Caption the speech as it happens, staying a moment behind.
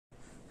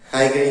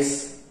Hi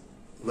guys,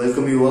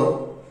 welcome you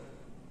all.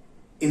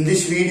 In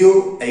this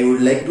video, I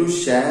would like to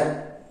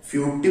share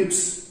few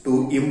tips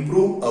to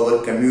improve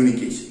our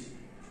communication.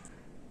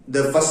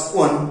 The first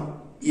one,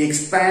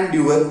 expand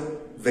your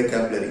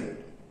vocabulary.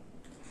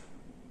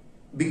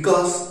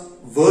 Because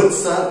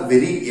words are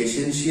very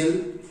essential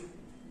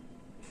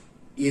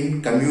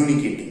in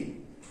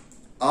communicating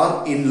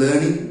or in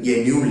learning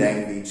a new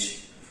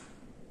language.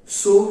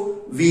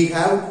 So we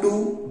have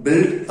to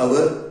build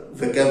our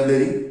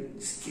vocabulary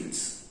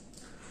skills.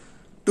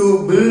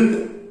 To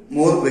build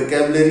more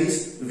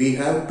vocabularies, we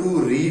have to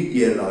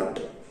read a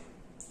lot.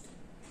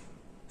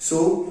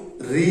 So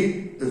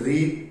read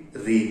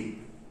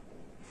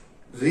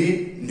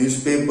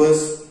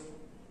newspapers,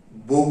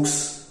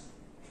 books,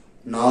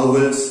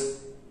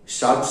 novels,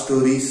 short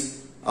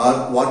stories,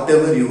 or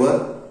whatever you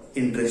are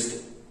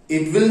interested.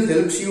 It will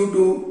help you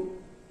to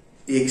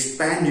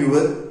expand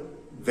your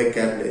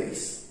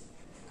vocabularies.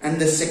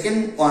 And the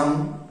second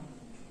one,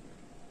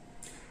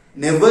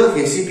 never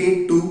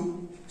hesitate to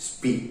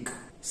speak.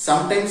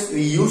 Sometimes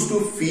we used to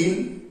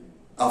feel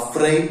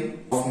afraid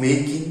of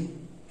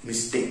making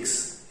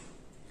mistakes,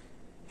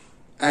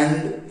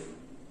 and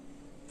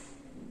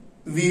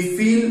we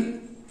feel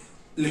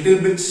little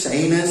bit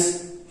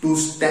shyness to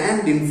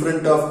stand in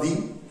front of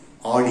the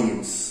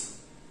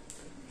audience.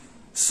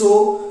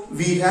 So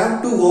we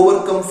have to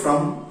overcome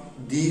from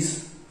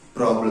these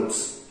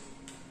problems.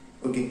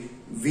 Okay,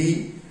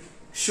 we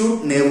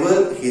should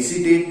never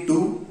hesitate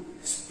to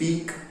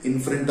speak in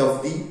front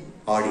of the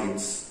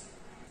audience.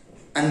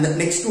 And the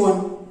next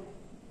one,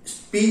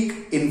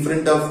 speak in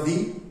front of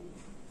the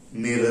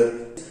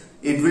mirror.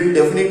 It will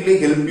definitely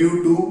help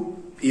you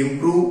to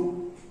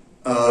improve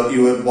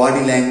your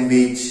body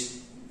language,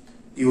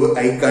 your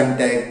eye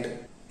contact,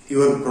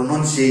 your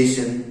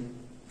pronunciation.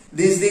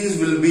 These things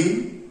will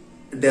be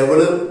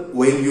developed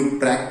while you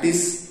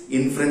practice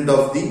in front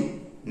of the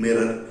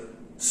mirror.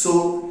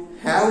 So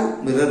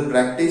have mirror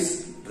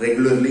practice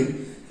regularly.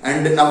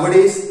 And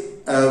nowadays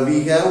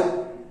we have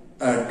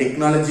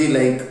technology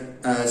like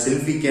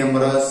selfie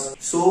cameras,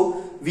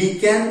 so we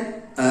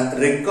can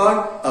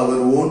record our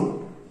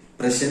own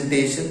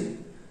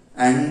presentation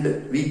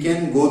and we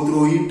can go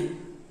through it.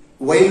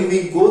 While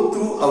we go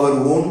through our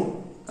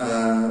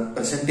own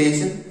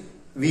presentation,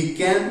 we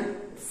can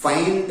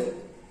find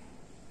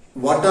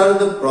what are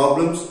the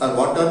problems or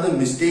what are the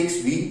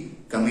mistakes we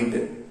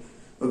committed.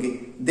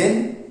 Okay,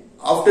 then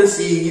after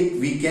seeing it,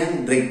 we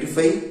can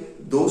rectify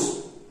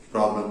those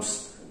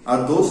problems or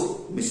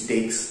those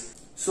mistakes.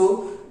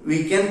 So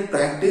we can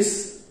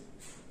practice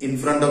in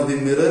front of the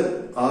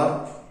mirror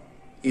or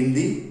in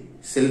the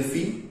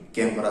selfie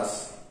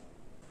cameras.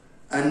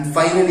 And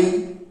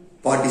finally,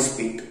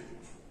 participate.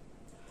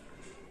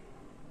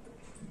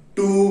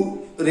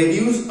 To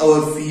reduce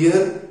our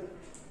fear,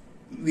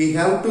 we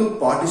have to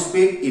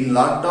participate in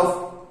lot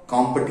of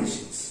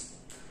competitions,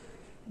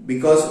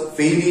 because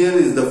failure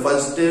is the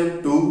first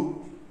step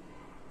to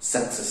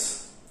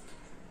success.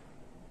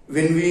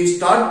 When we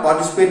start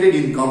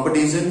participating in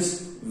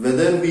competitions,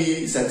 whether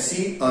we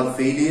succeed or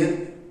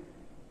failure,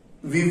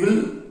 we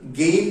will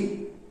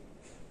gain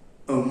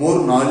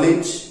more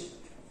knowledge,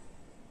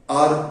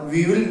 or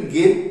we will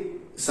get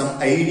some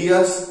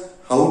ideas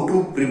how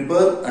to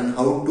prepare and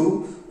how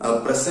to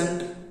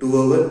present to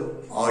our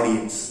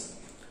audience.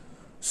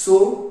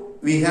 So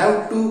we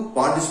have to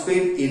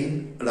participate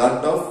in a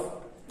lot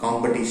of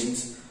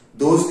competitions.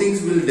 Those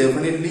things will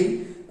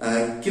definitely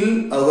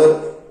kill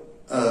our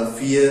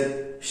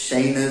fear,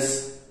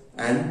 shyness,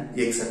 and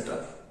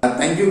etc.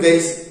 Thank you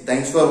guys.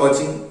 Thanks for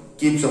watching.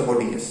 Keep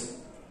supporting us.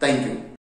 Thank you.